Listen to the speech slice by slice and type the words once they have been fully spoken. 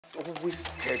Always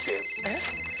tell them. Eh?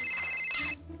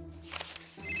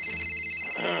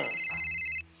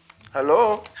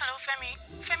 Hello? Hello, Femi.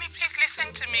 Femi, please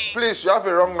listen to me. Please, you have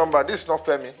a wrong number. This is not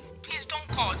Femi. Please don't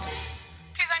cut.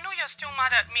 Please, I know you're still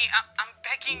mad at me. I'm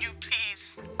begging you,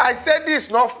 please. I said this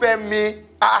is not Femi.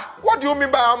 What do you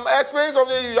mean by I'm explaining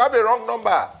something? You have a wrong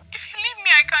number. If you leave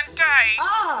me, I can die.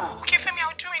 Okay, Femi,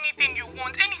 I'll do anything you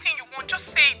want. Anything you want, just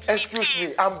say it to Excuse me,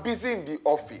 please. me, I'm busy in the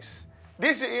office.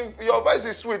 Your voice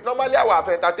is sweet. Normally I would have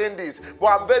entertained this, but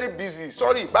I'm very busy.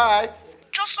 Sorry, bye.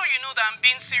 Just so you know that I'm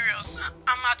being serious,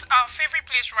 I'm at our favorite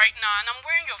place right now and I'm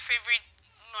wearing your favorite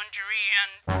lingerie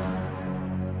and...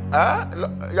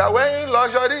 You're wearing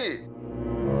lingerie?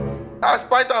 That's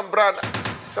Pint and Brand.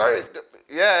 Sorry.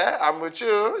 Yeah, I'm with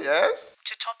you, yes?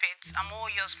 To top it, I'm all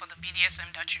yours for the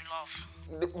BDSM that you love.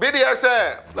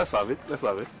 BDSM? Let's have it. Let's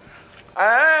have it.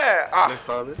 Let's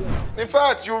have it. In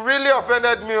fact, you really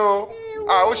offended me.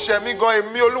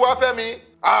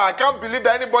 I can't believe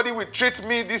that anybody will treat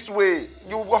me this way.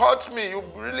 You hurt me. You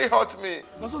really hurt me.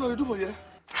 That's what I do for you.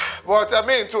 But I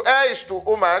mean, to err is to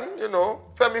woman, you know.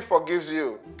 Femi forgives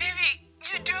you. Baby,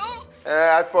 you do?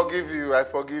 I forgive you. I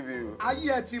forgive you.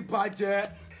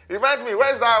 Remind me,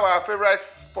 where's our favorite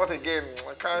spot again?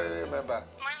 I can't really remember.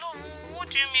 My love, what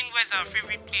do you mean where's our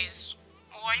favorite place?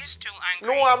 Or are you still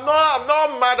angry? No, I'm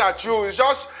not mad at you. It's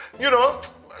just, you know,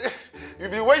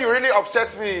 the way you really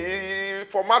upset me, you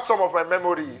format some of my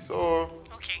memory. So.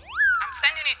 Okay, I'm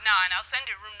sending it now and I'll send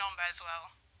the room number as well.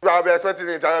 I'll be expecting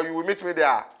it. You will meet me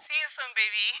there. See you soon,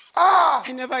 baby.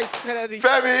 I never expected this.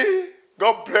 Femi,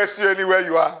 God bless you anywhere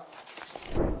you are.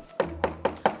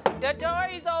 The door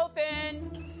is open.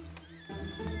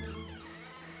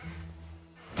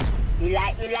 You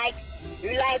like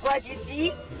what you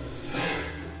see?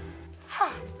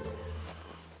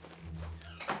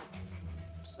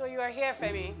 So you are here,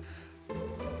 Femi?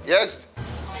 Yes.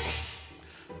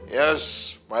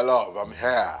 Yes, my love, I'm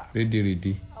here.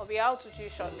 Ready. I'll be out with you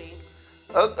shortly.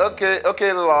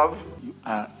 Okay, love. You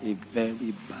are a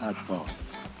very bad boy.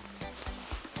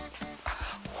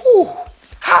 Whew.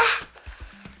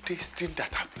 This thing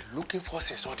that I've been looking for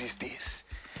since all these days.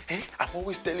 I'm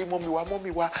always telling mommy,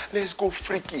 let's go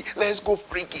freaky.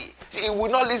 She will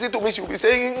not listen to me. She will be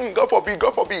saying, God forbid.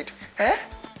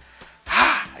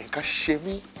 You can shame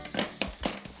me.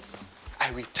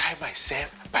 I will tie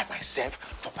myself by myself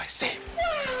for myself.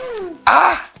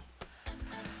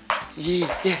 Yeah.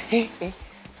 I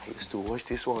used to watch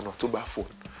this one on Otumba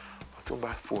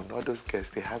phone. All those girls,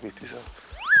 they have it.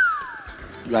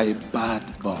 You are a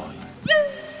bad boy.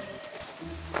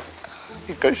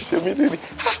 You can shame me, lady.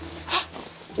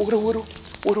 Wuru.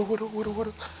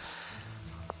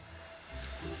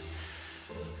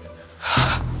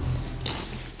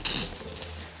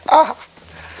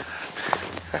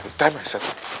 I will tie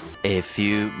myself. A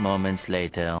few moments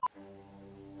later.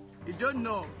 You don't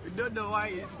know why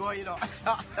it's going on.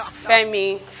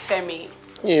 Femi.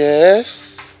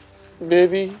 Yes,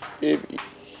 baby.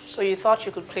 So you thought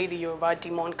you could play the Yoruba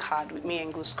demon card with me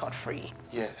and go scot-free?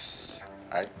 Yes,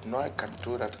 I know I can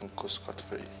do that and go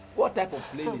scot-free. What type of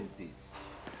play is this?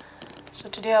 So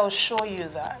today I will show you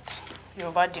that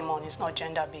Yoruba demon is not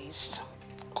gender-based.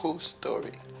 Cool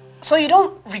story. So you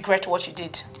don't regret what you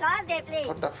did? So how they play?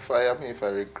 Don't fire me if I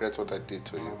regret what I did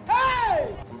to you.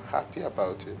 Hey! I'm happy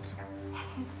about it.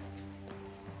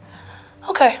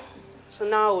 Okay. So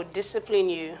now I will discipline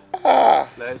you.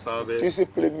 Let's have it.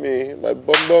 Discipline me. My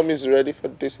bum is ready for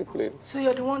discipline. So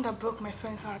you're the one that broke my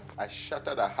friend's heart? I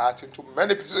shattered her heart into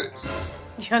many pieces.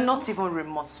 You're not even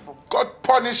remorseful. God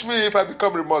punish me if I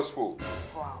become remorseful.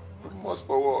 Wow. Remorse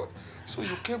for what? So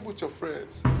you came with your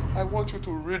friends. I want you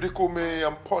to ridicule me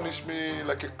and punish me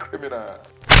like a criminal.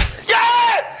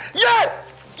 Yeah!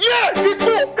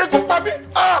 Nico, Mami.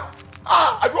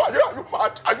 Are you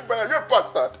mad? Are you a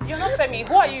bastard? You're not Femi.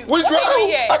 Who are you? Which what are you doing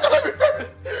here? I cannot be Femi.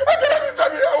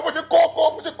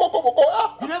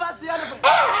 You never see anything.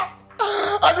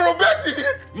 I don't know, Betty.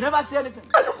 You never see anything.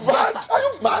 Are you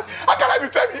mad? I cannot be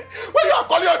Femi. When you are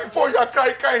calling on the phone, you are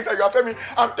crying that you are Femi.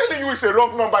 I'm telling you it's a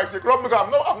wrong number. It's a wrong number.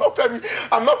 I'm not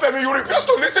Femi. You refuse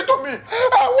to listen to me.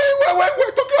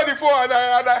 We're talking on the phone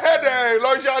and I heard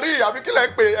lingerie. I mean,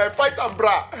 like fight and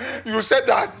bra. You said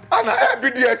that. And I heard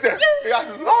BDSM. I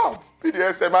love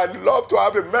BDSM. I love to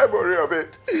have a memory of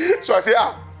it. So I say,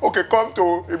 Okay, come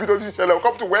to if it doesn't shell,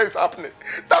 come to where it's happening.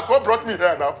 That's what brought me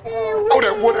here now.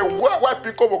 Why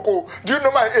pick up? Do you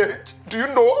know my age? Do you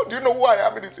know who I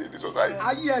am in the society?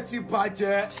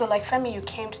 So like Femi, you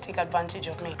came to take advantage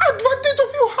of me. Advantage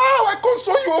of you? How? I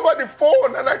console you over the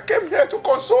phone and I came here to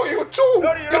console you too.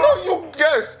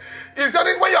 Yes. Is that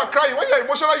it when you're crying, when you're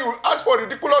emotional, you ask for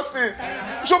ridiculous things.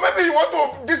 So maybe you want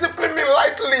to discipline me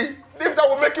lightly, if that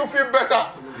will make you feel better.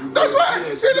 That's why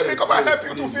I say let me come and help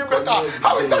you to feel better.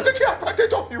 How is that taking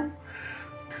advantage of you?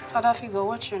 Father Figo,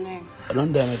 what's your name? I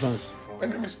don't dare my friends. My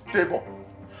name is Debo.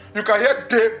 You can hear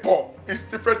Debo. It's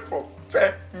different from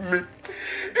Femi.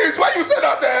 It's why you said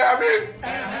that,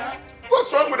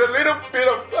 what's wrong with a little bit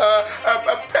of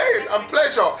pain and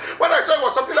pleasure? When I saw it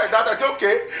was something like that, I said,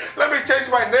 okay, let me change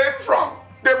my name from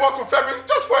Debo to Femi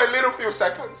just for a little few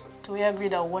seconds. Do we agree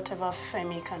that whatever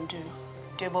Femi can do,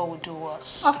 Debo will do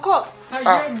us? Of course.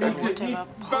 Whatever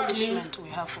punishment we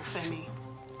have for Femi,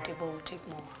 Debo will take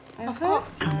more. Of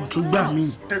course.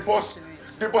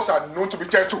 The boss are known to be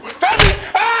gentle. Femi!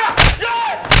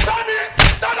 Yeah! Femi!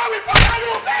 That's how we fire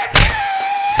you! Femi!